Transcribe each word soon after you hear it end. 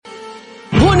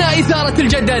هنا إثارة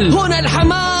الجدل، هنا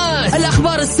الحماس،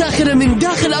 الأخبار الساخنة من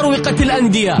داخل أروقة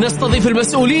الأندية، نستضيف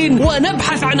المسؤولين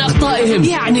ونبحث عن أخطائهم.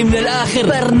 يعني من الآخر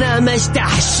برنامج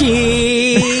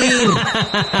تحشير.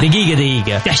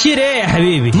 دقيقة تحشير ايه يا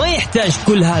حبيبي؟ ما يحتاج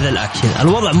كل هذا الأكشن،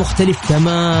 الوضع مختلف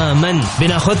تماما.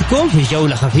 بناخذكم في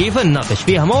جولة خفيفة نناقش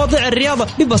فيها مواضيع الرياضة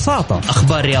ببساطة،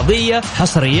 أخبار رياضية،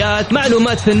 حصريات،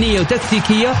 معلومات فنية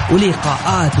وتكتيكية،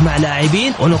 ولقاءات مع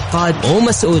لاعبين ونقاد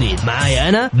ومسؤولين. معايا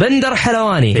أنا بندر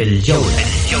حلواني في الجولة.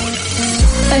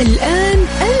 الآن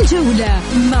الجولة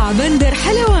مع بندر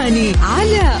حلواني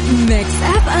على ميكس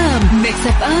أف أم. ميكس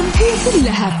أف أم هي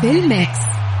كلها في الميكس.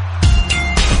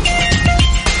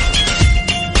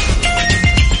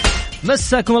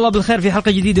 مساكم الله بالخير في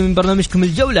حلقة جديدة من برنامجكم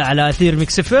الجولة على أثير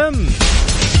ميكس أف أم.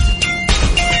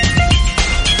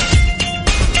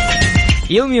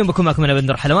 يوميا بكم معكم أنا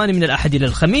بندر حلواني من الأحد إلى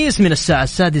الخميس من الساعة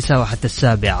 6 وحتى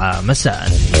 7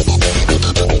 مساء.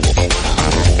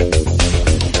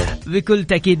 بكل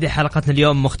تأكيد حلقتنا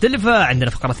اليوم مختلفة، عندنا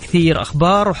فقرات كثير،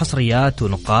 أخبار وحصريات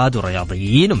ونقاد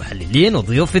ورياضيين ومحللين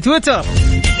وضيوف في تويتر.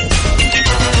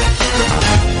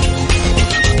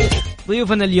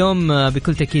 ضيوفنا اليوم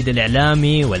بكل تأكيد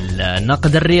الإعلامي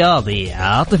والناقد الرياضي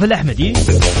عاطف الأحمدي،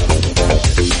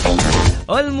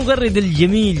 والمغرد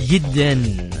الجميل جدا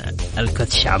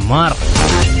الكوتش عمار.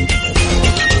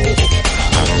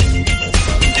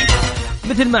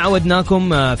 مثل ما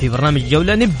عودناكم في برنامج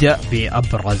جولة نبدأ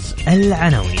بأبرز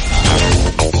العناوين.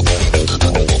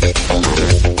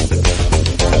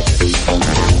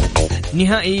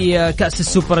 نهائي كأس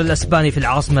السوبر الأسباني في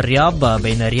العاصمة الرياض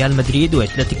بين ريال مدريد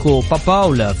وأتلتيكو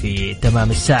باباولا في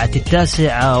تمام الساعة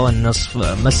 9:30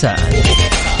 مساء.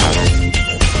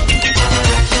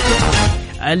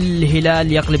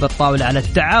 الهلال يقلب الطاولة على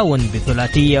التعاون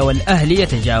بثلاثية، والأهلي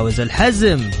يتجاوز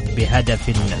الحزم بهدف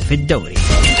في الدوري.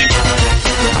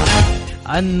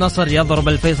 النصر يضرب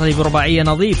الفيصلي برباعية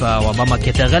نظيفة، وضمك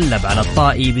يتغلب على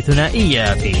الطائي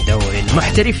بثنائية في دوري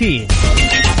المحترفين.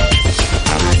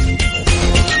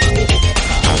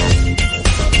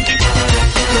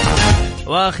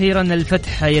 وأخيرا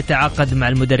الفتح يتعاقد مع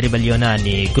المدرب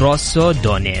اليوناني غروسو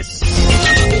دونيس.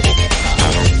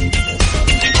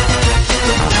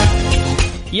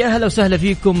 يا هلا وسهلا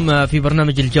فيكم في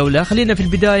برنامج الجولة. خلينا في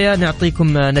البداية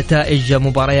نعطيكم نتائج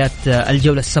مباريات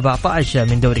الجولة 17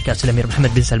 من دوري كأس الأمير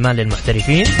محمد بن سلمان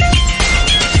للمحترفين.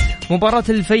 مباراة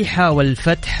الفيحة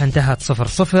والفتح انتهت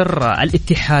 0-0.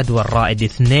 الاتحاد والرائد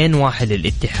 2-1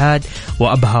 للاتحاد،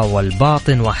 وأبها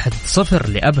والباطن 1-0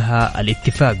 لأبها.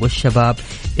 الاتفاق والشباب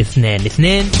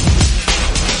 2-2.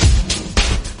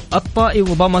 الطائي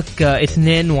وضمك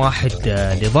 2-1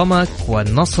 لضمك،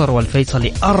 والنصر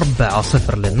والفيصلي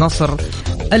 4-0 للنصر.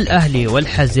 الأهلي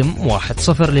والحزم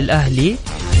 1-0 للأهلي.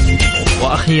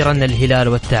 وأخيرا الهلال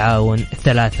والتعاون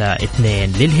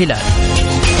 3-2 للهلال.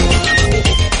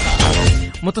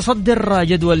 متصدر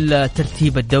جدول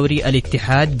ترتيب الدوري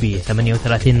الاتحاد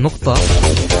ب38 نقطة،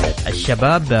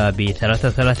 الشباب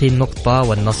ب33 نقطة،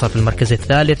 والنصر في المركز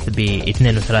الثالث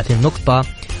ب32 نقطة،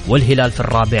 والهلال في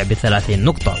الرابع ب30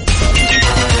 نقطة.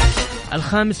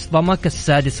 الخامس ضمك،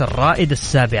 السادس الرائد،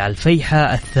 السابع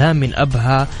الفيحة، الثامن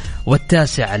أبها،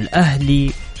 والتاسع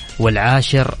الأهلي،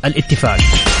 والعاشر الاتفاق.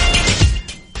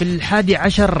 في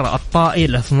 11 الطائي،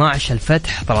 12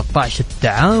 الفتح، 13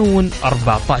 التعاون،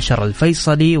 14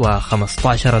 الفيصلي،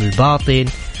 و15 الباطن.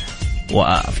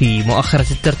 وفي مؤخرة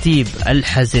الترتيب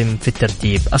الحزم في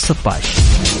الترتيب 16.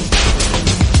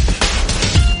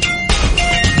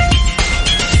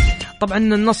 طبعا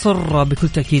النصر بكل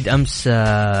تأكيد أمس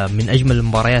من أجمل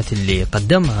المباريات اللي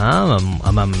قدمها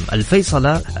أمام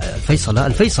الفيصلي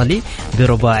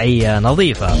برباعية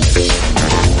نظيفة.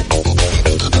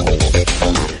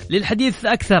 للحديث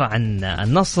أكثر عن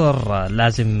النصر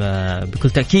لازم بكل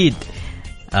تأكيد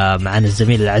معنا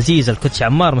الزميل العزيز الكوتش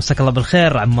عمار. مساك الله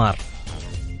بالخير عمار.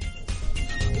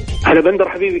 هلا بندر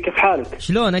حبيبي، كيف حالك؟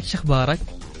 شلونك؟ شخبارك؟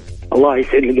 الله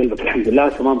يسعد لي قلبك، الحمد لله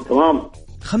تمام.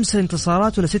 5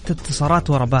 انتصارات ولا 6 انتصارات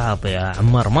ورا بعض يا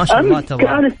عمار؟ ما شاء الله تبارك.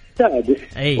 كان السادس.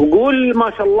 وقول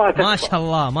ما شاء الله تكفى. ما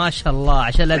شاء الله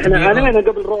عشان لا احنا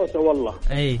علينا قبل روسه والله.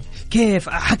 كيف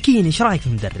حكيني ايش رايك في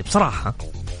المدرب صراحه؟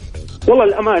 والله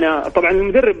الأمانة طبعا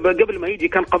المدرب قبل ما يجي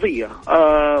كان قضية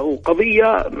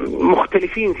وقضية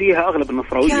مختلفين فيها أغلب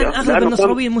النصراوية. كان أغلب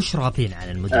النصراويين مش راضين عن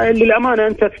المدرب. للأمانة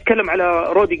أنت تتكلم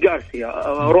على رودي غارسيا،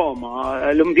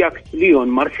 روما، لومبياكس، ليون،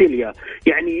 مارسيليا،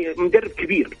 يعني مدرب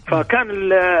كبير. فكان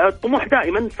الطموح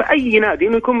دائما في أي نادي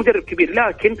إنه يكون مدرب كبير،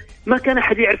 لكن ما كان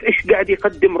أحد يعرف إيش قاعد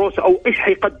يقدم روسا أو إيش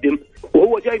حيقدم،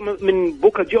 وهو جاي من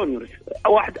بوكا جونيورز،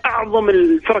 واحد أعظم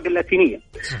الفرق اللاتينية.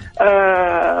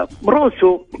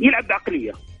 روسو يلعب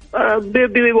بعقلية،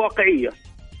 بواقعية،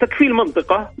 تكفي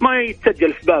المنطقة، ما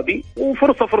يتسجل في بابي،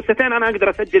 وفرصة فرصتين أنا أقدر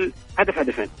أسجل هدف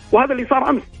هدفين. وهذا اللي صار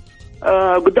أمس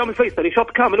قدام الفيصلي،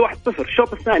 شوط كامل 1-0.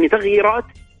 الشوط الثاني تغييرات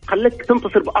خلتك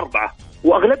تنتصر ب4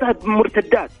 وأغلبها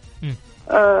بمرتدات.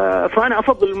 فأنا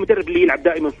أفضل المدرب اللي يلعب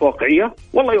دائما في واقعية.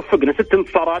 والله يوفقنا 6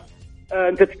 انتصارات.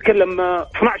 أنت تتكلم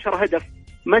 12 هدف،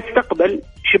 ما استقبل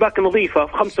شباك نظيفة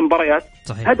في 5 مباريات.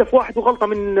 صحيح. هدف واحد وغلطة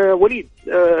من وليد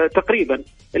تقريبا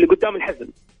اللي قدام الحزم.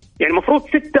 يعني مفروض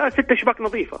 6 شباك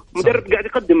نظيفة. مدرب قاعد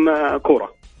يقدم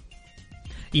كورة.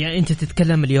 يعني أنت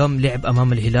تتكلم اليوم لعب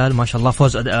أمام الهلال ما شاء الله،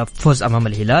 فوز أمام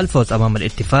الهلال، فوز أمام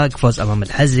الاتفاق، فوز أمام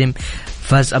الحزم،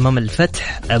 فاز أمام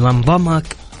الفتح، أمام ضمك،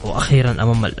 وأخيرا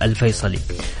أمام الفيصلي.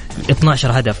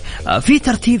 12 هدف. في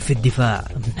ترتيب في الدفاع.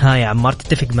 ها يا عمار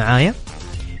تتفق معايا؟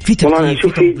 في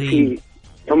ترتيب، في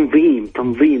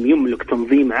تنظيم يملك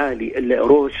تنظيم عالي.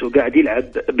 روس وقاعد يلعب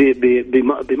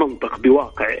بمنطق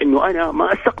بواقع إنه أنا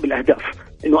ما أستقبل أهداف،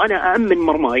 إنه أنا أأمن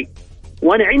مرماي،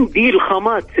 وأنا عندي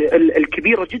الخامات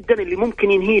الكبيرة جدا اللي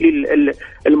ممكن ينهي لي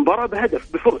المباراة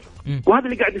بهدف بفرصة. وهذا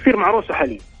اللي قاعد يصير مع روسو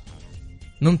حاليا.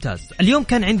 ممتاز. اليوم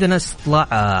كان عندنا استطلاع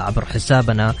عبر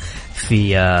حسابنا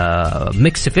في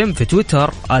ميكس اف ام في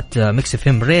تويتر @ميكس اف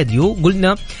ام راديو.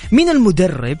 قلنا مين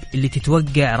المدرب اللي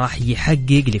تتوقع راح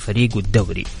يحقق لفريقه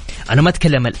الدوري؟ أنا ما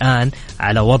أتكلم الآن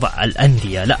على وضع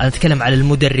الأندية، لا، أنا أتكلم على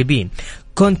المدربين.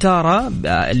 كونتارا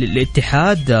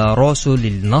للاتحاد، روسو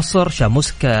للنصر،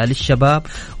 شاموسكا للشباب،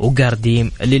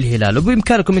 وقارديم للهلال.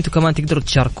 وبإمكانكم أنتم كمان تقدروا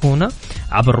تشاركونا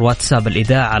عبر واتساب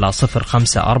الإذاعة على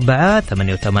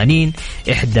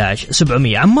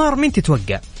 0548811700. عمار مين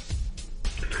تتوقع؟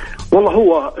 والله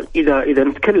هو إذا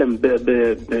نتكلم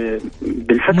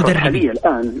بالفترة الحالية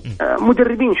الآن،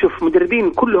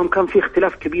 مدربين كلهم كان في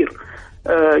اختلاف كبير.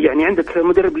 يعني عندك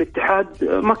مدرب الاتحاد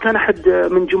ما كان أحد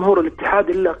من جمهور الاتحاد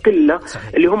إلا قلة.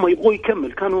 صحيح. اللي هم يبغوا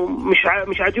يكمل كانوا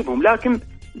مش عاجبهم، لكن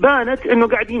بانت إنه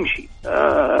قاعد يمشي.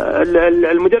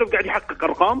 المدرب قاعد يحقق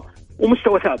أرقام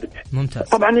ومستوى ثابت. ممتاز.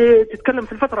 طبعا تتكلم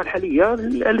في الفترة الحالية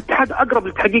الاتحاد أقرب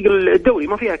لتحقيق الدوري،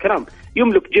 ما فيها كلام.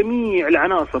 يملك جميع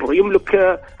العناصر،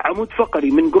 يملك عمود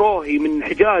فقري من قروهي، من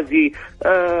حجازي،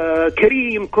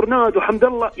 كريم، كورنادو، حمد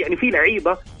الله. يعني في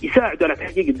لعيبة يساعدوا على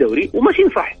تحقيق الدوري وماشيين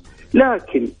صح.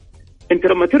 لكن انت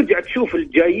لما ترجع تشوف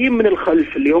الجايين من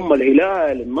الخلف اللي هم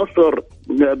الهلال، النصر،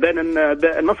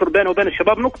 النصر بينه وبين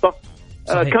الشباب نقطة.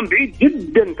 كان بعيد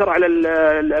جدا ترى على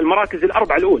المراكز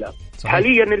ال4 الأولى. صحيح.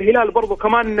 حاليا الهلال برضو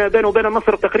كمان بينه وبين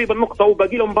النصر تقريبا نقطة،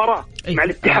 وباقي له مباراة مع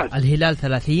الاتحاد. الهلال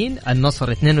 30،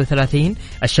 النصر 32،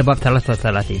 الشباب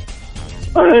 33.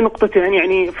 نقطتين،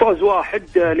 يعني فوز واحد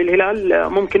للهلال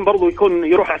ممكن برضو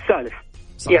يروح على الثالث.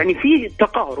 صحيح. يعني في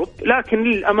تقارب، لكن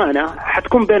للأمانة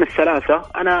حتكون بين الثلاثة.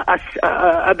 أنا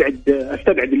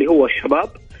أستبعد اللي هو الشباب.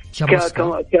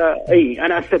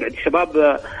 أنا أستبعد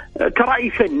الشباب كرأي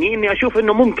فني، إني أشوف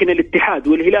إنه ممكن الاتحاد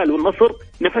والهلال والنصر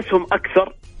نفسهم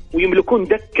أكثر ويملكون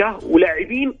دكة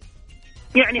ولاعبين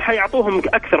يعني حيعطوهم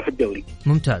أكثر في الدوري.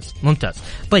 ممتاز.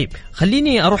 طيب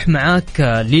خليني أروح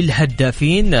معاك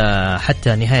للهدافين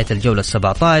حتى نهاية الجولة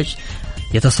 17.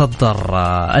 يتصدر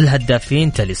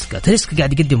الهدافين تاليسكا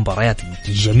قاعد يقدم مباريات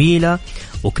جميلة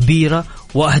وكبيرة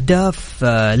وأهداف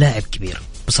لاعب كبير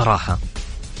بصراحة.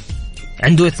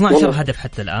 عنده 12 هدف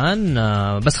حتى الآن.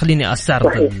 بس خليني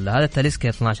أستعرض هذا. تاليسكا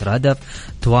 12 هدف،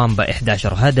 توامبا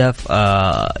 11 هدف،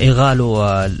 إيغالو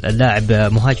اللاعب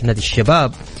مهاجم نادي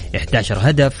الشباب 11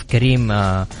 هدف، كريم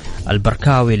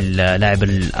البركاوي اللاعب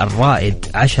الرائد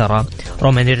 10،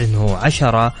 رومانيرنو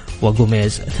 10،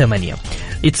 وغوميز 8.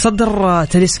 يتصدر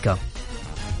تاليسكا.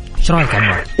 ايش رايك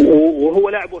عمار؟ وهو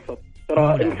لاعب وسط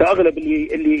ترى. انت اغلب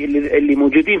اللي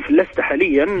موجودين في اللسته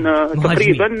حاليا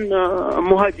تقريبا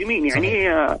مهاجمين. يعني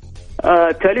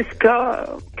تاليسكا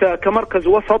كمركز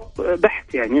وسط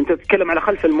بحت. يعني انت تتكلم على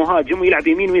خلف المهاجم ويلعب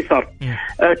يمين ويسار.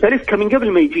 تاليسكا من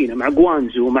قبل ما يجينا مع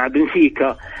جوانزو مع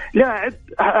بنفيكا لاعب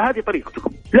هذه طريقته.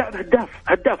 لاعب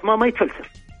هداف ما يتفلسف.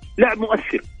 لاعب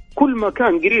مؤثر. كل ما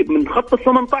كان قريب من خط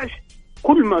ال18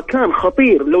 كل ما كان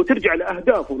خطير. لو ترجع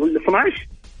لأهدافه ال12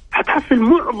 حتحصل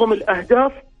معظم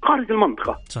الأهداف خارج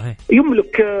المنطقة. صحيح.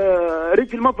 يملك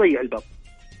رجل ما تضيع الباب.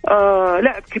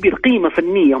 لاعب كبير، قيمة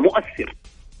فنية، مؤثر.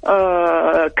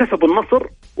 كسب النصر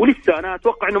ولسه أنا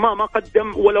أتوقع أنه ما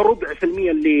قدم ولا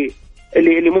 4%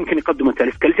 اللي ممكن يقدمه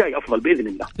تاليسكا. الجاي أفضل بإذن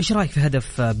الله. إيش رأيك في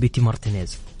هدف بيتي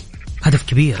مارتينيز؟ هدف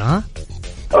كبير ها؟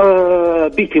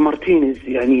 بيتي مارتينيز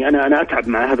يعني أنا أتعب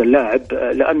مع هذا اللاعب،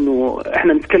 لأنه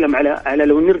إحنا نتكلم على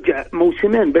لو نرجع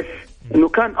موسمين بس إنه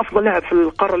كان أفضل لاعب في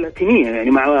القارة اللاتينية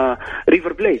يعني مع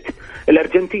ريفر بليت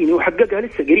الأرجنتيني، وحققها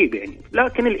لسه قريب يعني.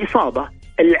 لكن الإصابة،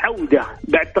 العودة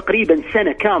بعد تقريبا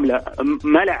سنة كاملة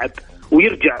ما لعب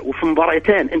ويرجع وفي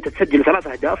مباراتين أنت تسجل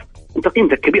 3 أهداف، أنت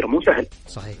قيمتك كبيرة، مو سهل.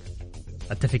 صحيح.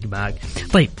 أتفق معك.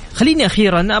 طيب خليني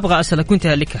أخيرا أبغى أسألك، وأنت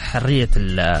لك حرية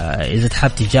إذا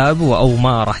تحب تجاوب أو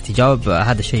ما راح تجاوب،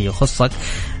 هذا شيء يخصك.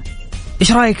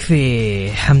 إيش رأيك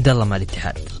في حمد الله مع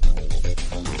الاتحاد؟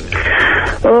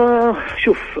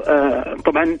 شوف،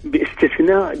 طبعا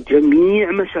باستثناء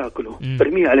جميع مشاكله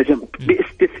ارميها على جنب،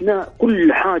 باستثناء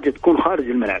كل حاجة تكون خارج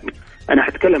الملعب. أنا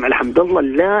حتكلم على حمد الله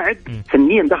اللاعب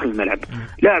فنيا داخل الملعب،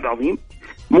 لاعب عظيم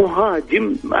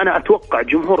مهاجم. أنا أتوقع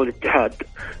جمهور الاتحاد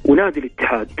ونادي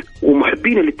الاتحاد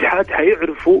ومحبين الاتحاد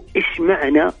هيعرفوا إيش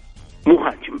معنى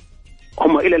مهاجم.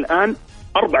 هم إلى الآن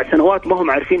 4 سنوات ما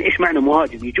هم عارفين إيش معنى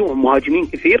مهاجم. يجوهم مهاجمين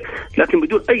كثير لكن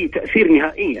بدون أي تأثير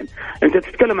نهائيا. أنت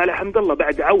تتكلم على حمد الله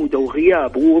بعد عودة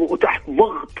وغياب وتحت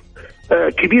ضغط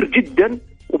كبير جدا،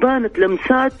 وبانت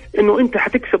لمسات إنه أنت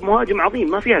حتكسب مهاجم عظيم،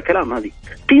 ما فيها كلام. هذه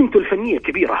قيمته الفنية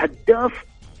كبيرة، هداف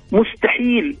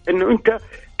مستحيل إنه أنت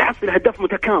تحصل هداف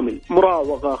متكامل،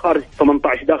 مراوغة خارج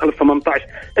 18 داخل 18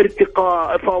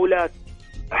 ارتقاء فاولات،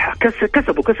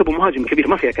 كسبوا مهاجم كبير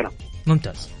ما فيها كلام.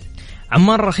 ممتاز.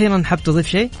 عمار أخيرا حاب تضيف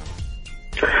شيء؟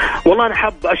 والله أنا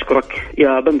حاب أشكرك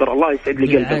يا بندر، الله يسعد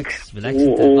لي قلبك،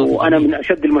 وأنا من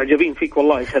أشد المعجبين فيك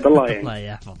والله، يسعد الله يعني. الله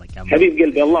يحفظك حبيب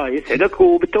قلبي، الله يسعدك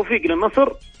وبالتوفيق للنصر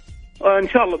إن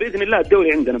شاء الله بإذن الله.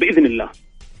 الدوري عندنا بإذن الله.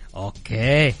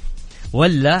 أوكي،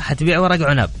 ولا حتبيع ورق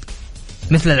عنب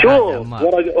مثل العادة؟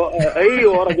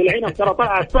 ايوه ورق العنب ترى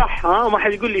طلعت صح، ما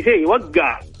حد يقول لي شيء،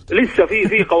 وقع لسه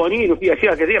في قوانين وفي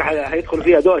اشياء كثير حيدخل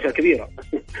فيها دوشه كبيره.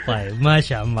 طيب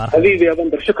ماشي عمار حبيبي يا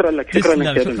بندر، شكرا لك. شكرا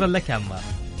لك يا عمار.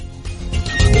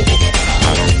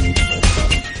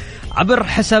 عبر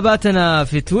حساباتنا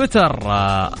في تويتر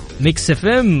ميكس اف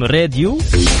ام راديو،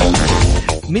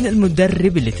 من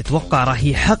المدرب اللي تتوقع راح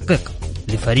يحقق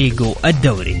لفريقه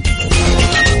الدوري؟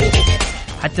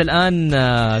 حتى الآن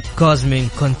كوزمين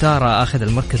كونتارا أخذ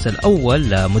المركز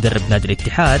الأول، مدرب نادي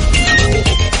الاتحاد.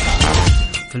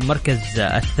 في المركز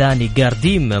الثاني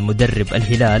جارديم مدرب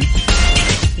الهلال،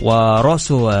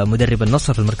 وروسو مدرب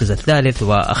النصر في المركز الثالث،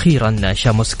 وأخيرا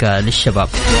شاموسكا للشباب.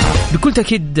 بكل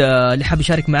تأكيد اللي حاب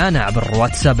يشارك معنا عبر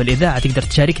واتساب الإذاعة تقدر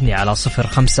تشاركني على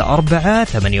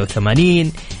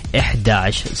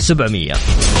 054-88-11700.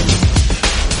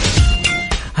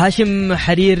 هاشم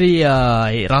حريري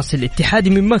راس الاتحاد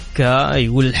من مكة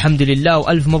يقول الحمد لله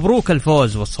وألف مبروك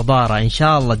الفوز والصدارة، إن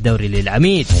شاء الله الدوري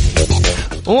للعميد،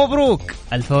 ومبروك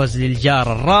الفوز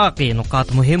للجار الراقي،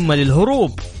 نقاط مهمة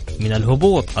للهروب من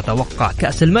الهبوط، أتوقع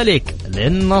كأس الملك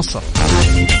للنصر.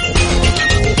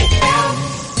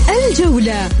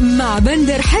 الجولة مع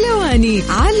بندر حلواني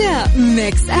على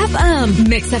ميكس اف ام.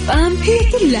 ميكس اف ام هي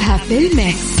كلها في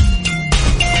الميكس.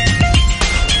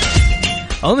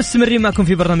 أو مستمرين معكم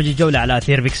في برنامج الجولة على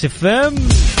أثير ميكس اف ام.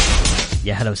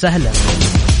 يا هلا وسهلا.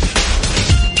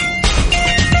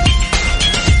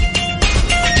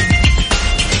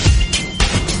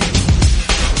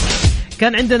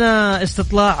 كان عندنا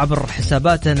استطلاع عبر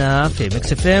حساباتنا في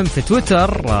ميكس اف ام في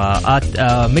تويتر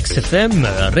ميكس اف ام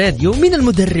راديو، من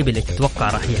المدرب اللي تتوقع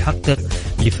راح يحقق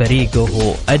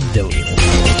لفريقه الدوري؟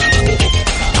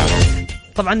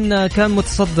 طبعا كان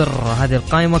متصدر هذه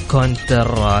القائمة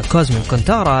كوزمين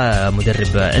كونتارا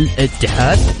مدرب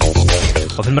الاتحاد،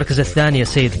 وفي المركز الثاني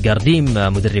السيد جارديم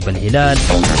مدرب الهلال،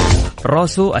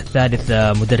 روسو الثالث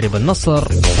مدرب النصر،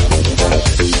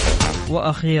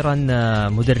 وأخيرا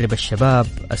مدرب الشباب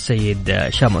السيد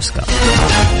شاموسكا.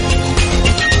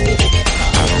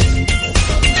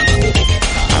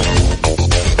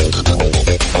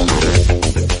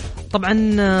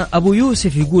 طبعا أبو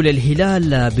يوسف يقول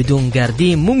الهلال بدون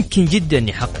جارديم ممكن جدا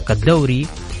يحقق الدوري،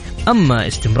 أما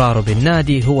استمراره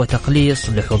بالنادي هو تقليص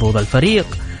لحظوظ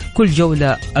الفريق، كل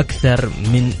جولة أكثر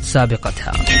من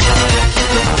سابقتها.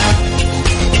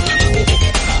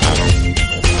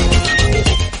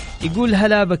 يقول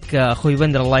هلا بك أخوي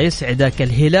بندر، الله يسعدك،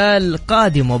 الهلال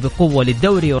قادم وبقوة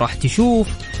للدوري وراح تشوف،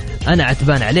 أنا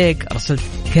عتبان عليك، أرسلت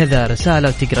كذا رسالة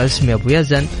وتقرأ اسمي أبو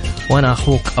يزن وأنا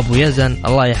أخوك أبو يزن،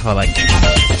 الله يحفظك.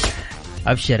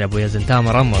 أبشر يا أبو يزن،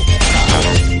 تامر أمر،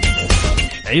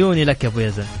 عيوني لك يا أبو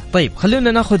يزن. طيب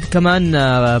خلونا ناخذ كمان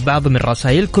بعض من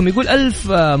رسائلكم. يقول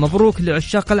ألف مبروك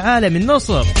لعشاق العالم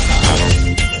النصر،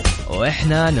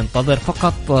 وإحنا ننتظر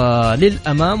فقط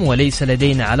للأمام وليس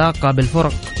لدينا علاقة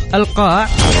بالفرق القاع،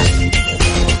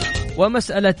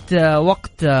 ومسألة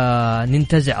وقت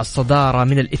ننتزع الصدارة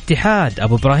من الاتحاد.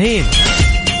 أبو إبراهيم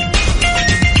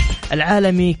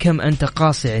العالمي، كم أنت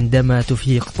قاسي عندما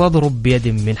تفيق تضرب بيد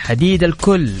من حديد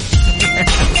الكل.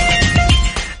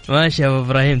 ماشي أبو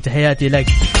إبراهيم، تحياتي لك.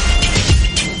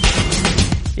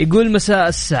 يقول مساء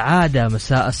السعادة،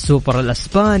 مساء السوبر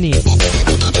الأسباني،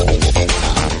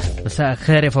 مساء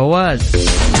خير يا فواز.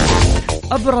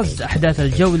 أبرز أحداث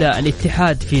الجولة: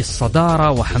 الاتحاد في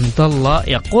الصدارة وحمد الله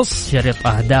يقص شريط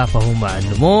أهدافه مع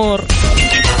النمور.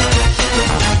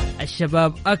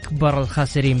 الشباب أكبر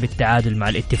الخاسرين بالتعادل مع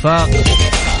الاتفاق.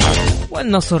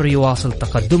 والنصر يواصل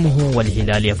تقدمه،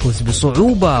 والهلال يفوز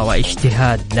بصعوبة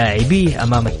واجتهاد لاعبيه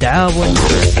أمام التعاون.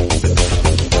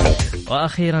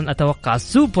 وأخيرا أتوقع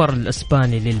السوبر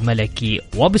الإسباني للملكي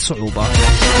وبصعوبة.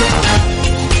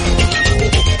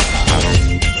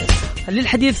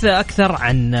 للحديث أكثر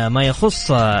عن ما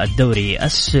يخص الدوري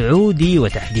السعودي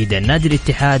وتحديدا نادي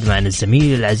الاتحاد معنا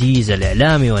الزميل العزيز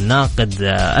الإعلامي والناقد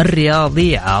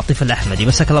الرياضي عاطف الأحمدي.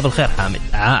 مساك الله بالخير حامد.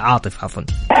 عاطف عفوا.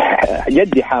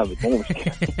 جدي حامد مو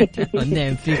مشكلة.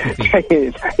 والنعم فيك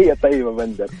وفيك. تحية طيبة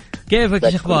بندر. كيفك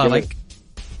ايش اخبارك؟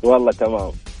 والله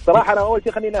تمام. صراحة أنا أول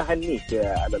شيء خلينا أهنيك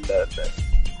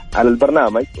على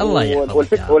البرنامج. الله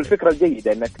يحفظك. والفكرة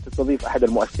الجيدة أنك تستضيف أحد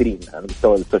المؤثرين على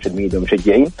مستوى السوشيال ميديا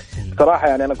والمشجعين. صراحة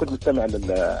يعني أنا كنت مستمع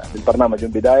للبرنامج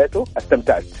من بدايته،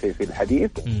 استمتعت في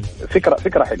الحديث.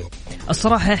 فكرة حلوة.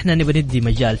 الصراحة إحنا نبي ندي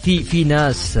مجال في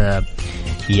ناس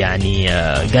يعني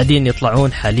قاعدين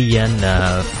يطلعون حاليا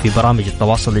في برامج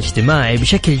التواصل الاجتماعي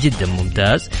بشكل جدا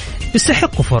ممتاز،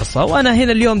 يستحقوا فرصة، وأنا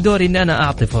هنا اليوم دوري إن أنا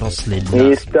أعطي فرص للناس.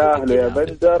 يستاهلوا يا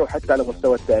بندر، وحتى على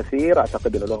مستوى التأثير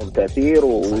أعتقد إنه لهم تأثير،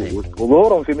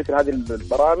 وظهورهم في مثل هذه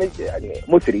البرامج يعني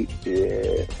مثري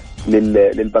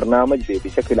للبرنامج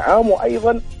بشكل عام،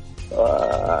 وأيضا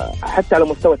حتى على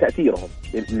مستوى تأثيرهم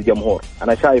للجمهور.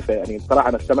 أنا شايف يعني بصراحة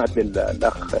أنا استمعت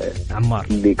للأخ عمار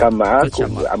اللي كان معاك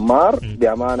عمار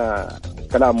بأمانة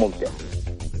كلام ممتع.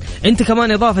 أنت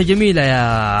كمان إضافة جميلة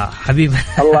يا حبيبي.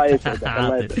 الله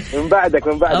يسعدك. من بعدك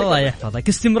الله يحفظك.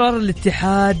 استمرار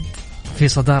الاتحاد في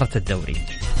صدارة الدوري،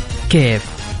 كيف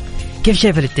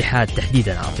شايف الاتحاد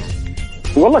تحديدا عاطف؟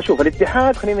 والله شوف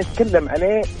الاتحاد خلينا نتكلم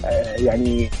عليه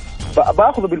يعني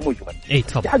بأخذه بالمجمل.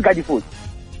 الاتحاد قاعد يفوز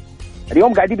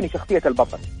اليوم، قاعد يبني شخصية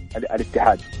البطل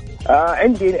الاتحاد.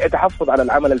 عندي تحفظ على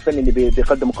العمل الفني اللي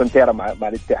بيقدمه كونتيرا مع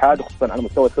الاتحاد، خصوصا على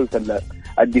مستوى الثلث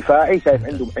الدفاعي. شايف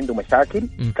عنده مشاكل،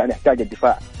 كان يحتاج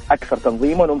الدفاع أكثر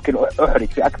تنظيما، وممكن أحرج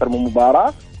في أكثر من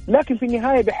مباراة، لكن في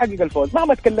النهاية بيحقق الفوز.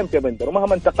 مهما تكلمت يا بندر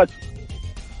ومهما انتقدت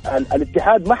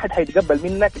الاتحاد ما حد حيتقبل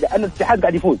منك، لأن الاتحاد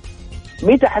قاعد يفوز.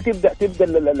 متى حتبدأ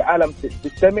العالم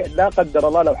تستمع؟ لا قدر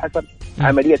الله لو حصل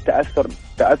عملية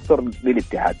تأثر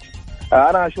للاتحاد.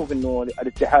 أنا أشوف إنه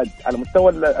الاتحاد على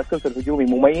مستوى الثلث الهجومي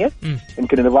مميز.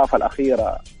 يمكن الإضافة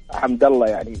الأخيرة حمد الله،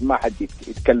 يعني ما حد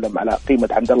يتكلم على قيمة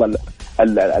حمد الله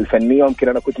الفنية. يمكن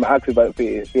أنا كنت معاك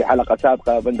في حلقة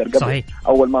سابقة بندر قبل صحيح.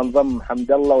 أول ما انضم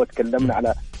حمد الله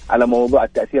وتكلمنا على موضوع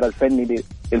التأثير الفني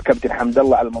للكابتن حمد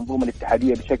الله على المنظومة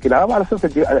الاتحادية بشكل عام، على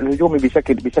الثلث الهجومي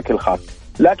بشكل خاص.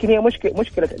 لكن هي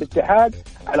مشكلة الاتحاد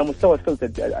على مستوى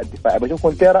الثلث الدفاعي. بشوف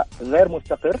كونتيرا غير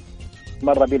مستقر،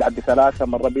 مرة بيلعب ب3،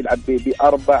 مرة بيلعب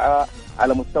ب4.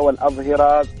 على مستوى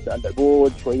الأظهرة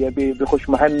العقود شوية بيخش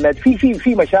مهند،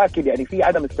 في مشاكل، يعني في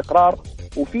عدم استقرار،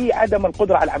 وفي عدم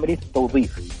القدرة على عملية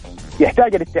التوظيف.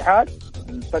 يحتاج الاتحاد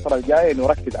الفترة الجاية إنه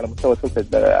يركز على مستوى الثلث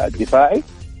الدفاعي.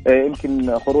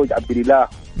 يمكن خروج عبد الله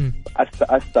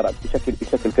أثر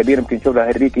بشكل كبير. يمكن شوفنا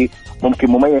هنريكي ممكن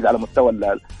مميز على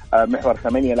مستوى محور 8،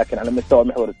 لكن على مستوى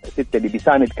محور 6 اللي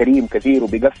بيساند كريم كثير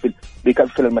وبيقفل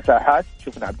المساحات.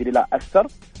 شوفنا عبد الله أثر.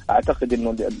 أعتقد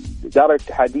إنه الإدارة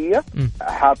الاتحادية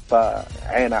حاطة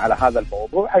عينها على هذا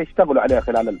الموضوع، حيشتغلوا عليه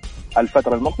خلال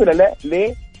الفترة المقبلة.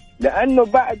 ليه؟ لأنه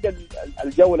بعد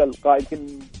الجولة القادمة،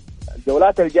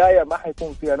 الجولات الجاية ما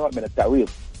حيكون فيها نوع من التعويض.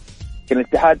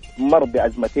 الاتحاد مر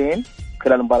بأزمتين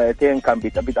خلال المباريتين، كان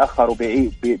بيتأخر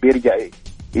وبيرجع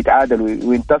يتعادل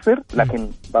وينتصر، لكن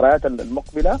المباريات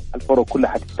المقبلة الفرق كلها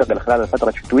حتشتغل خلال الفترة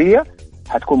الشتوية،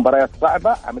 حتكون مباريات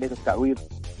صعبة. عملية التعويض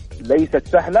ليست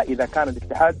سهلة إذا كان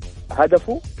الاتحاد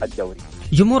هدفه الدوري.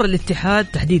 جمهور الاتحاد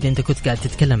تحديدا، أنت كنت قاعد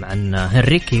تتكلم عن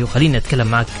هنريكي، وخلينا نتكلم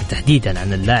معك تحديدا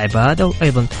عن اللاعب هذا،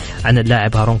 وأيضا عن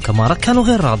اللاعب هارون كمارا، كانوا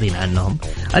غير راضين عنهم.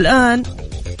 الآن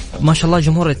ما شاء الله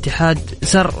جمهور الاتحاد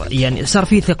صار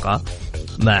فيه ثقة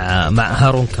مع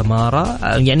هارون كمارا.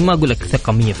 يعني ما أقول لك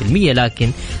ثقة 100%،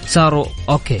 لكن صاروا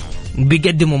أوكي،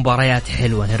 بيقدموا مباريات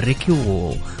حلوة هنريكي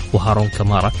وهارون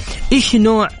كمارا. إيش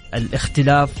نوع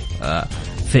الاختلاف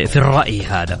في الرأي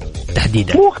هذا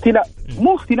تحديدا؟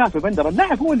 مو اختلاف يا بندر،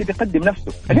 اللاعب هو اللي بيقدم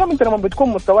نفسه. اليوم أنت لما بتكون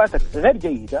مستوياتك غير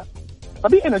جيدة،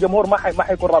 طبيعي إن الجمهور ما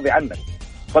حيكون راضي عنك،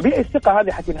 طبيعي الثقة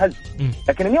هذه حتنهز.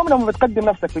 لكن اليوم لما بتقدم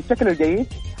نفسك في الشكل الجيد،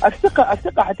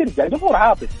 الثقة حترجع. الجمهور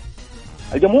عاطف،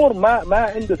 الجمهور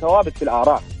ما عنده ثوابت في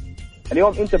الآراء.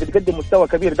 اليوم أنت بتقدم مستوى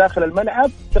كبير داخل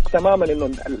الملعب، ثق تماما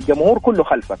إنه الجمهور كله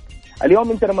خلفك.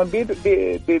 اليوم أنت لما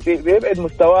بيبعد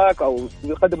مستواك أو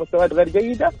بيقدم مستويات غير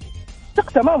جيدة،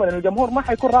 ثق تماما إنه الجمهور ما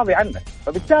حيكون راضي عنك.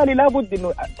 فبالتالي لابد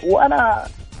إنه، وأنا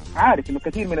عارف انه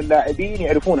كثير من اللاعبين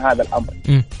يعرفون هذا الامر.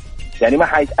 يعني ما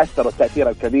حيتاثر التاثير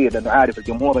الكبير، لانه عارف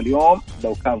الجمهور اليوم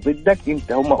لو كان ضدك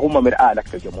انت هم مرآة لك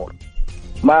الجمهور.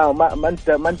 ما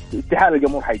انت استحاله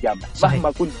الجمهور حيجاملك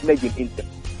مهما كنت نجم انت،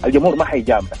 الجمهور ما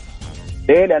حيجاملك.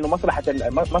 ليه؟ لانه مصلحه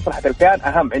الكيان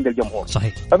اهم عند الجمهور.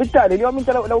 صحيح. فبالتالي اليوم انت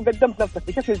لو قدمت نفسك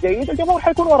بشكل جيد الجمهور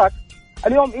حيكون وراك.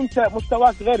 اليوم انت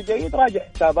مستواك غير جيد، راجع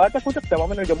حساباتك وتقتنع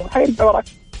من الجمهور حيرجع وراك.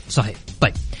 صحيح.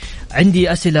 طيب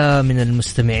عندي أسئلة من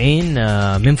المستمعين.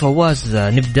 من فواز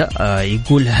نبدأ.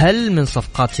 يقول هل من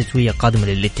صفقات شتوية قادمة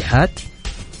للاتحاد؟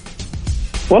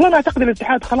 والله أنا أعتقد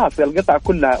الاتحاد خلاص القطع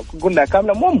كلها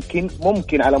كاملة.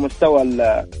 ممكن على مستوى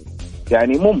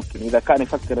يعني ممكن إذا كان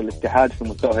يفكر الاتحاد في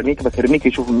مستوى هرنيكي، بس هرنيكي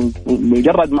يشوف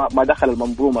مجرد ما دخل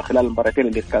المنظومة خلال المباراتين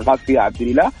اللي كان غاب فيها عبد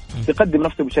الإله يقدم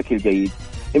نفسه بشكل جيد.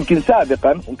 يمكن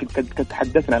سابقا ممكن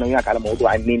تحدثنا أنا وياك على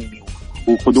موضوع النني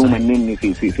وقدوم النني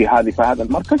في هذا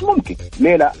المركز. ممكن،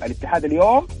 ليه لا؟ الاتحاد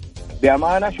اليوم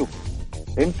بأمانة شوف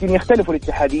يمكن يختلفوا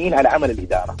الاتحاديين على عمل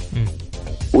الإدارة،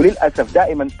 وللأسف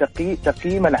دائما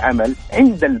تقييم العمل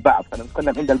عند البعض. أنا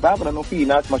نتكلم عند البعض لأنه في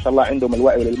ناس ما شاء الله عندهم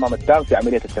الوعي والإلمام التام في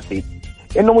عملية التقييم،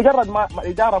 إنه مجرد ما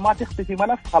الإدارة ما تخطي في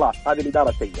ملف خلاص هذه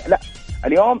الإدارة سيئة. لا،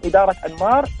 اليوم إدارة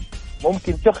أنمار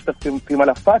ممكن تخطئ في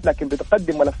ملفات، لكن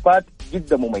بتقدم ملفات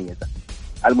جدا مميزة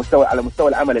على مستوى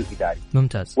العمل الإداري.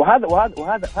 ممتاز.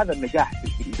 وهذا النجاح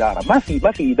في الإدارة.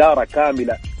 ما في إدارة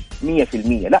كاملة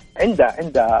 100%. لا،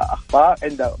 عندها أخطاء،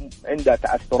 عندها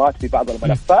تعثرات في بعض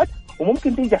الملفات،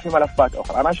 وممكن تنجح في ملفات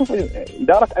أخرى. أنا أشوف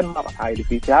إدارة أنمار عائلي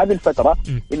في هذه الفترة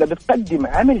إلا بتقدم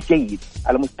عمل جيد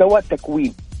على مستوى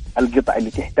تكوين القطع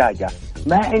اللي تحتاجها.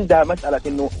 ما عندها مسألة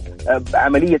إنه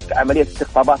عملية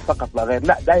استقطابات فقط لا غير.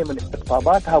 لا، دائما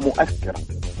استقطاباتها مؤثرة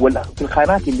ولا في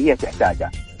الخانات اللي هي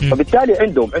تحتاجها. فبالتالي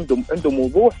عندهم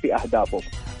وضوح في أهدافهم.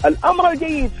 الأمر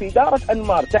الجيد في إدارة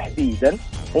أنمار تحديدا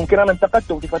ممكن أنا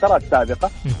انتقدتهم في فترات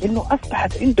سابقة إنه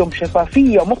أصبحت عندهم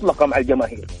شفافية مطلقة مع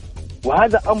الجماهير،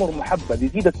 وهذا أمر محبب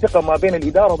يزيد الثقة ما بين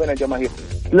الإدارة وبين الجماهير.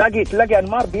 تلاقي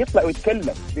أنمار بيطلع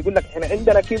ويتكلم بيقول لك إحنا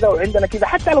عندنا كذا وعندنا كذا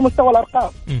حتى على مستوى الأرقام.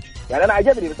 يعني أنا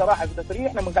عجبني بصراحة في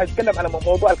تصريح لما قاعد يتكلم على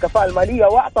موضوع الكفاءة المالية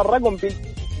وأعطى الرقم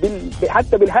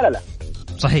حتى بالهللة.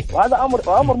 صحيح. وهذا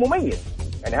أمر مميز،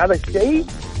 يعني هذا الشيء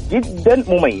جدا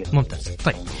مميز. ممتاز.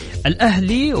 طيب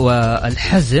الأهلي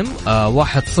والحزم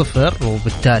 1-0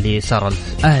 وبالتالي صار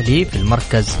الأهلي في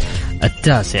المركز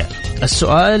التاسع.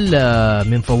 السؤال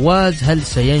من فواز هل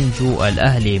سينجو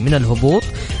الأهلي من الهبوط؟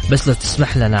 بس لو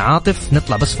تسمح لنا عاطف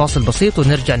نطلع بس فاصل بسيط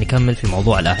ونرجع نكمل في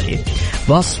موضوع الأهلي.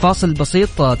 بس فاصل بسيط.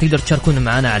 تقدر تشاركونا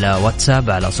معنا على واتساب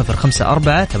على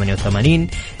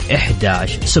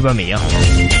 054-88-11700.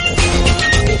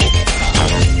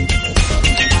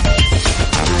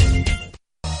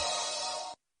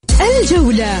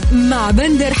 الجولة مع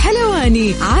بندر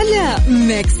حلواني على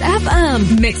ميكس أف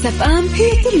أم. ميكس أف أم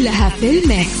هي كلها في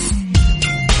الميكس.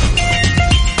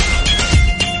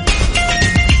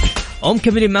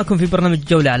 ومكملين معكم في برنامج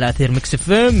جولة على أثير ميكس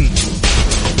أف أم.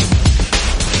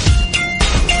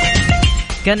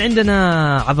 كان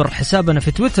عندنا عبر حسابنا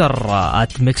في تويتر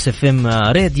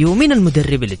 @mixfmradio مين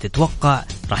المدرب اللي تتوقع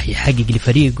راح يحقق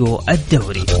لفريقه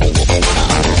الدوري؟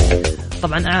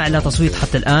 طبعا أعلى تصويت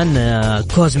حتى الآن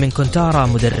كوزمين كونتارا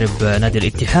مدرب نادي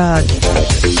الاتحاد،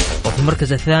 وفي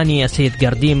المركز الثاني السيد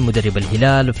جارديم مدرب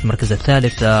الهلال، وفي المركز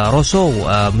الثالث روسو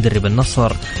مدرب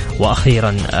النصر،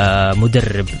 وأخيرا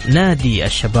مدرب نادي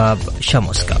الشباب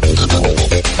شاموسكا.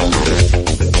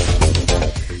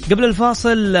 قبل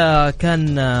الفاصل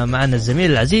كان معنا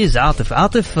الزميل العزيز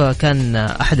عاطف كان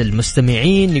أحد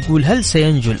المستمعين يقول هل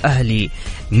سينجو الأهلي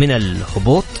من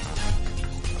الهبوط؟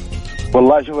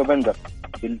 والله شوف يا بندر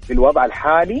في الوضع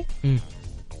الحالي يعني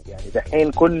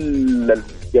دحين كل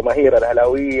الجماهير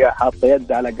الأهلاوية حاطة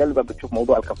يد على قلبها بتشوف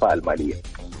موضوع الكفاءة المالية.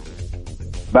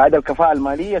 بعد الكفاءة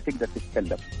المالية تقدر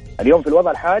تتكلم. اليوم في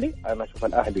الوضع الحالي أنا أشوف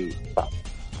الأهلي صعب،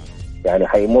 يعني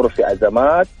حيمر في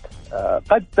أزمات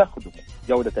قد تخدم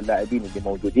جودة اللاعبين اللي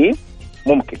موجودين.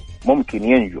 ممكن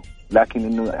ينجو، لكن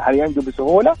إنه هل ينجو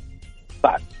بسهولة؟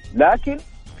 صعب. لكن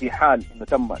في حال إنه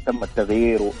تم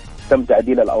التغيير وتم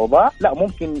تعديل الأوضاع، لا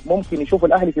ممكن يشوف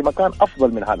الأهلي في مكان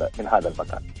أفضل من هذا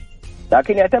المكان.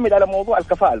 لكن يعتمد على موضوع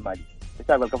الكفاءة المالية.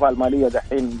 حساب الكفاءة المالية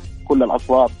دحين كل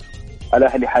الأصوات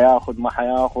الأهلي حياخذ ما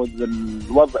حياخذ،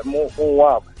 الوضع مو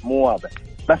واضح.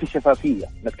 ما في شفافية.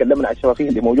 نتكلمنا عن الشفافية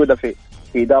اللي موجودة في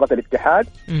إدارة الاتحاد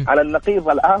على النقيض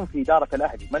الآن في إدارة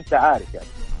الأهلي. ما أنت عارف يعني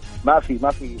ما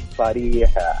في صريح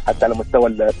حتى على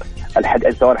مستوى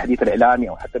سواء الحديث الإعلامي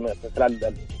أو حتى من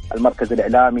خلال المركز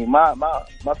الإعلامي. ما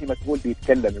في مسؤول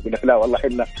بيتكلم يقول لك لا والله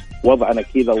إحنا وضعنا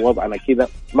كذا ووضعنا كذا.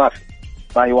 ما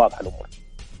هي واضحة الأمور.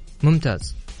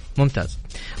 ممتاز.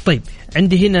 طيب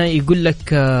عندي هنا يقول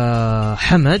لك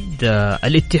حمد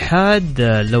الاتحاد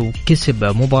لو كسب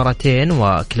مباراتين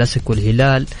وكلاسيكو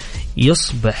الهلال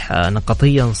يصبح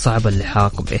نقطيا صعب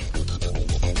اللحاق به،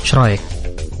 ايش رايك؟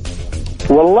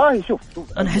 والله شوف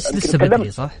انا احس لسه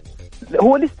بدري صح؟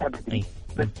 هو لسه بدري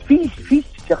بس في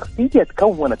شخصيه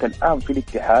تكونت الان في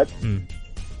الاتحاد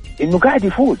انه قاعد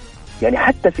يفوز، يعني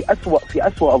حتى في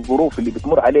أسوأ الظروف اللي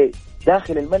بتمر عليه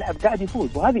داخل الملعب قاعد يفوز،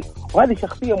 وهذه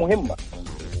شخصيه مهمه.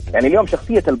 يعني اليوم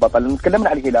شخصيه البطل، لما تكلمنا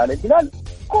عن الهلال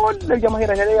كل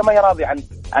الجماهير الهلاليه ما هي راضيه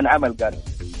عن عمل قال،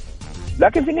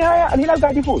 لكن في النهايه الهلال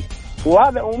قاعد يفوز،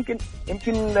 وهذا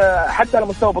يمكن حتى على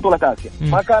مستوى بطوله اسيا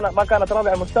ما كانت راضيه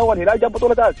على مستوى الهلال جاب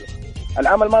بطوله اسيا.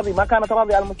 العام الماضي ما كانت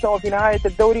راضيه على المستوى في نهايه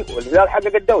الدوري والهلال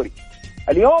حقق الدوري.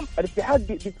 اليوم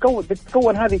الاتحاد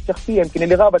بتتكون هذه الشخصيه يمكن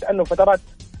اللي غابت عنه فترات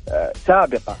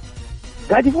سابقه،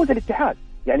 قاعد يفوز الاتحاد.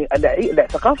 يعني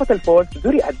ثقافه الفوز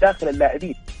زرعت داخل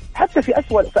اللاعبين، حتى في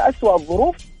أسوأ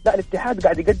الظروف لا الاتحاد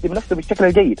قاعد يقدم نفسه بالشكل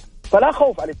الجيد، فلا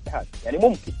خوف على الاتحاد. يعني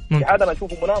ممكن الاتحاد انا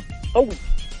اشوفه منافس قوي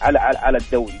على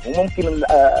الدوري، وممكن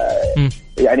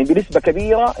يعني بنسبه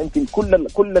كبيره يمكن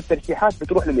كل الترشيحات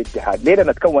بتروح للاتحاد. ليه؟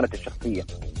 لأن تكونت الشخصيه،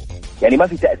 يعني ما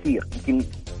في تاثير. يمكن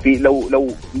في لو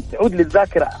تعود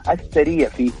للذاكره السريع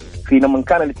في لما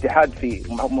كان الاتحاد في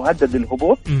مهدد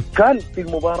للهبوط، كان في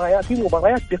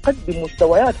مباريات بيقدم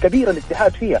مستويات كبيره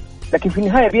الاتحاد فيها، لكن في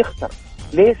النهايه بيخسر.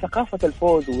 ليه؟ ثقافه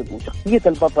الفوز وشخصيه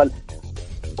البطل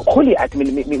خلعت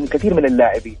من كثير من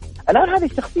اللاعبين. الان هذه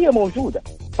الشخصيه موجوده،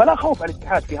 فلا خوف على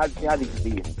الاتحاد في هذه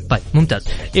الجزئيه. طيب ممتاز.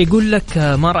 يقول لك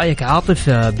ما رايك عاطف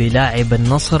بلاعب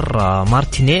النصر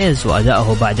مارتينيز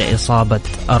وادائه بعد اصابه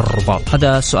الرباط؟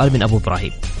 هذا سؤال من ابو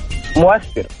ابراهيم.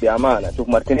 مؤثر بامانه. شوف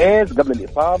مارتينيز قبل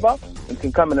الاصابه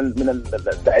يمكن كان من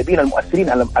اللاعبين المؤثرين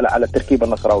على التركيبه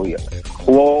النصراويه،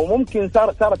 وممكن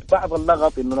صارت بعض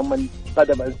اللغط انه لما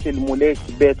قدم انسلمو ليش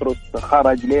بيتروس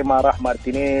خرج، ليه ما راح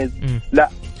مارتينيز. لا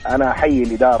انا احيي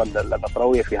الاداره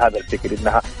النصراويه في هذا الفكر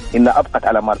انها ابقت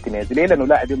على مارتينيز. ليه؟ لانه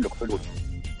لاعب يملك حلول.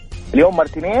 اليوم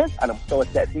مارتينيز على مستوى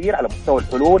التاثير، على مستوى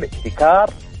الحلول، ابتكار،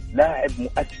 لاعب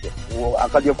مؤثر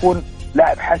وقد يكون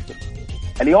لاعب حسم.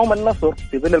 اليوم النصر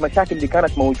في ظل المشاكل اللي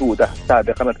كانت موجوده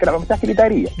سابقا، نتكلم عن مشاكل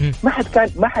اداريه،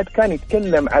 ما حد كان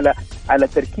يتكلم على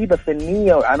تركيبه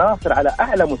فنيه وعناصر على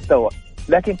اعلى مستوى،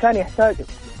 لكن كان يحتاج،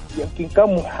 يمكن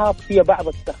كان محاط فيها بعض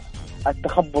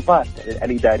التخبطات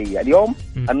الاداريه. اليوم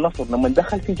النصر لما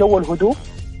دخل في جو الهدوء،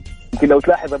 يمكن لو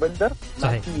تلاحظ بندر ما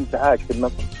في انتهاج في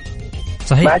النصر،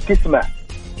 صحيح، ما تسمع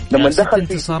لما دخل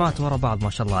في انتصارات ورا بعض ما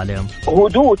شاء الله عليهم،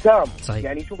 هدوء تام. صحيح.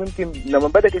 يعني شوف يمكن لما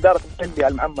بدأت إدارة المحلي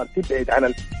المعمر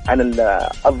تبعد عن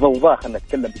الضوضاء، خلينا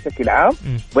نتكلم بشكل عام،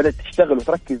 بدأت تشتغل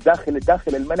وتركز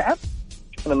داخل الملعب.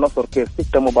 شفنا النصر كيف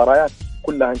 6 مباريات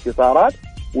كلها انتصارات،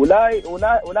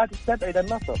 ولا تستبعد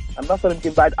النصر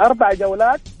يمكن بعد 4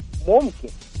 جولات ممكن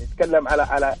نتكلم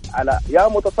على يا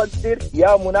متصدر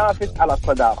يا منافس على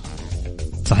الصدارة.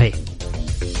 صحيح.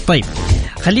 طيب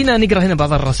خلينا نقرأ هنا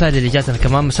بعض الرسائل اللي جاتنا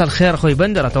كمان. مساء الخير أخوي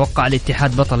بندر، أتوقع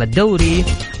الاتحاد بطل الدوري،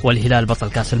 والهلال بطل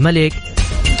كاس الملك،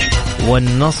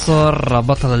 والنصر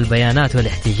بطل البيانات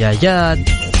والاحتجاجات،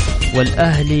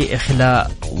 والأهلي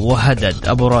إخلاء وهدد.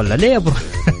 أبو رولا ليه أبو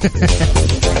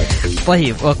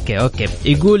طيب أوكي.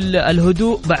 يقول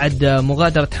الهدوء بعد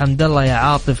مغادرة حمد الله يا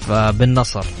عاطف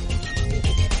بالنصر.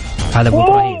 هذا أبو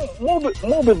إبراهيم.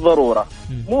 مو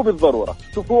بالضرورة.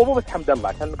 شوف هو مو بس حمد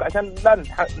الله، عشان لا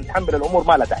نتحمل الأمور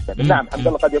ما لا تحتمل. نعم حمد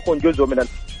الله قد يكون جزء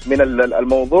من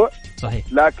الموضوع، صحيح،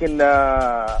 لكن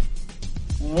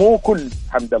مو كل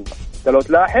حمد الله. لو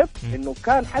تلاحظ إنه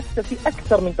كان حتى في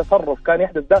أكثر من تصرف كان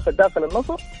يحدث داخل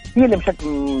النصر هي اللي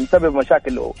مسبب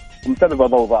مشاكل ومسبب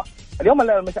ضوضاء. اليوم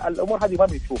الأمور هذه ما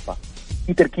بنشوفها،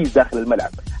 في تركيز داخل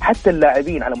الملعب. حتى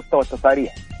اللاعبين على مستوى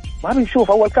التصاريح ما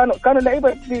بنشوف. أول كانوا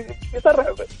اللعيبة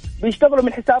بيشتغلوا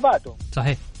من حساباتهم،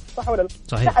 صحيح، صح ولا لا؟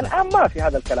 صحيح. الآن ما في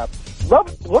هذا الكلام.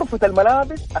 ضبط غرفة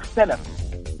الملابس اختلف.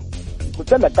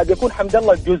 قلت لك قد يكون حمد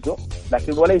الله جزء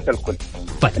لكن وليس الكل.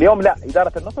 طيب. اليوم لا،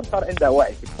 إدارة النصر صار عندها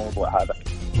وعي في الموضوع هذا.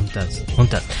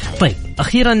 ممتاز. طيب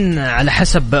أخيرا، على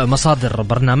حسب مصادر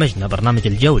برنامجنا برنامج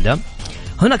الجولة،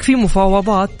 هناك في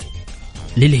مفاوضات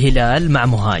للهلال مع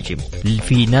مهاجم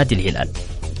في نادي الهلال.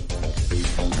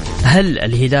 هل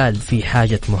الهلال في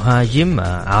حاجة مهاجم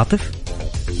معاطف؟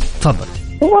 تفضل.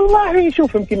 والله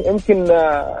شوف يمكن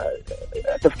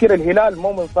تفكير الهلال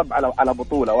مو منصب على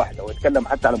بطولة واحدة، ويتكلم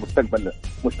حتى على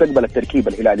مستقبل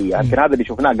التركيبة الهلالية. يمكن هذا اللي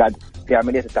شفناه قاعد في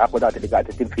عملية التعاقدات اللي قاعد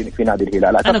تتم في نادي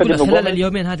الهلال. أنا أقول خلال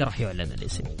اليومين هذا راح يعلن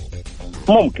الاسم.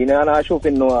 ممكن أنا أشوف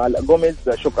إنه جوميز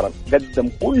شكرا قدم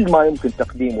كل ما يمكن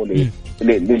تقديمه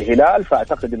للهلال،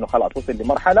 فأعتقد إنه خلاص وصل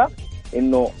لمرحلة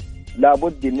إنه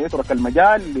لابد انه يترك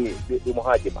المجال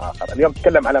لمهاجم اخر. اليوم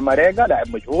تتكلم على ماريجا لاعب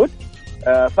مجهود،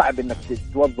 صعب انك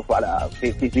توظفه على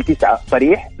في 9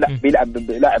 صريح، لا بيلعب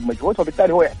لاعب مجهود،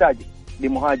 فبالتالي هو يحتاج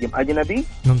لمهاجم اجنبي،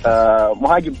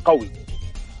 مهاجم قوي.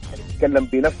 يعني تتكلم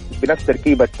بنفس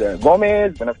تركيبه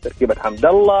غوميز، بنفس تركيبه حمد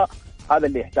الله، هذا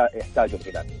اللي يحتاجه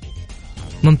الهلال.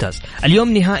 ممتاز.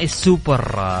 اليوم نهائي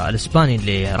السوبر الإسباني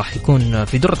اللي راح يكون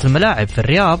في درة الملاعب في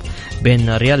الرياض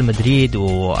بين ريال مدريد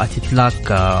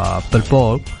وأتلتيك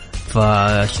بلباو،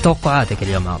 فايش توقعاتك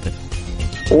اليوم عاطف؟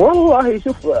 والله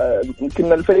شوف،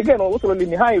 يمكن الفريقين وصلوا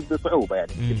للنهائي بصعوبة،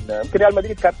 يعني يمكن ريال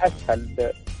مدريد كان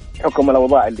أسهل حكم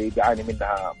الأوضاع اللي بيعاني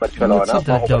منها برشلونة.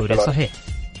 تصدر الدوري صحيح.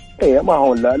 ايه ما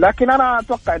هو لا، لكن أنا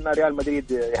أتوقع أن ريال مدريد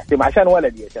يحتم عشان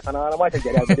ولدي يا شيخ، أنا ما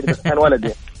أشجع ريال مدريد عشان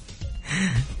ولدي.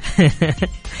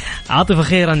 عاطف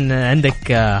أخيرا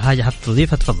عندك حاجة حاب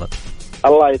تضيفها؟ تفضل.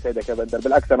 الله يسعدك يا بندر،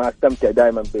 بالعكس أنا أستمتع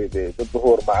دائما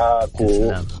بالظهور معاك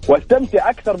واستمتع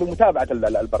أكثر بمتابعة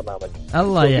البرنامج.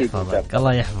 الله يحفظك،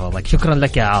 الله يحفظك، شكرا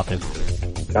لك يا عاطف.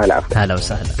 هلا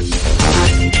وسهلا.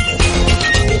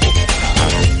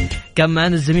 كان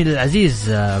معنا الزميل العزيز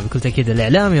بكل تأكيد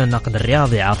الإعلامي والناقد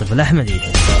الرياضي عاطف الأحمدي.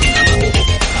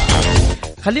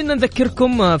 خلينا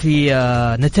نذكركم في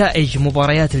نتائج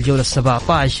مباريات الجولة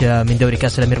 17 من دوري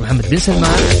كأس الأمير محمد بن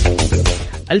سلمان.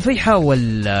 الفيحاء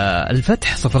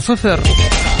والفتح 0-0،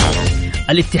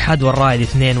 الاتحاد والرائد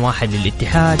 2-1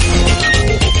 للاتحاد،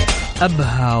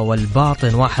 أبها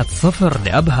والباطن 1-0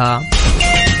 لأبها،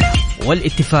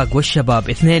 والاتفاق والشباب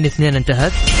 2-2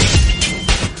 انتهت،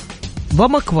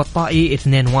 ضمك والطائي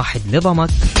 2-1 لضمك،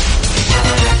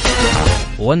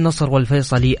 والنصر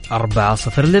والفيصلي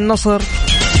 4-0 للنصر،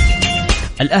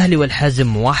 الأهلي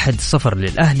والحزم 1-0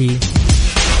 للأهلي،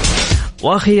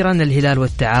 وأخيرا الهلال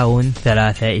والتعاون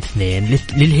 3-2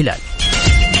 للهلال.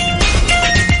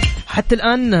 حتى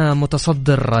الآن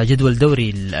متصدر جدول دوري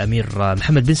الأمير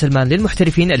محمد بن سلمان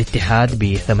للمحترفين الاتحاد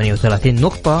ب38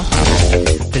 نقطة،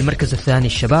 في المركز الثاني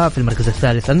الشباب، في المركز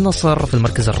الثالث النصر، في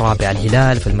المركز الرابع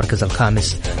الهلال، في المركز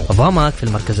الخامس ضمك، في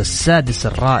المركز السادس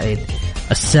الرائد،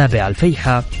 السابع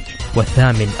الفيحاء،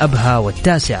 والثامن أبها،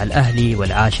 والتاسع الأهلي،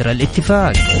 والعاشر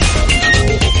الاتفاق.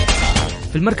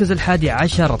 في المركز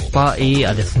 11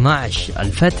 الطائي، 12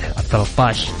 الفتح،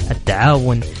 13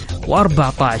 التعاون،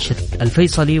 و14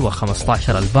 الفيصلي، و15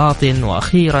 الباطن،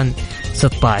 وأخيرا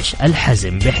 16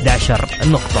 الحزم ب11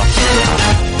 نقطة.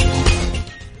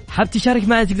 حاب تشارك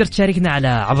معنا تقدر تشاركنا على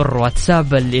عبر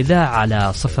واتساب الإذاعة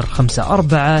على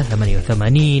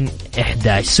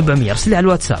 054-88-11700. ارسل على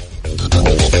الواتساب.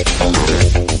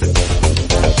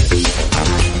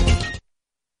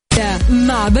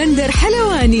 مع بندر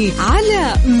حلواني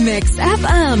على ميكس اف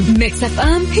ام. ميكس اف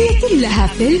ام هي كلها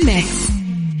في الميكس.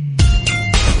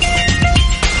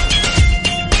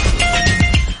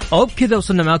 وبكذا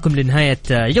وصلنا معكم لنهاية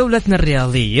جولتنا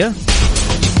الرياضية.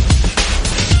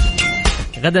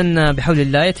 غدا بحول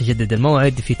الله يتجدد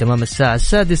الموعد في تمام الساعة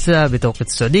 6 بتوقيت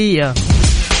السعودية.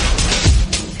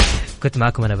 كنت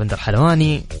معكم أنا بندر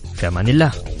حلواني، في أمان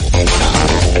الله.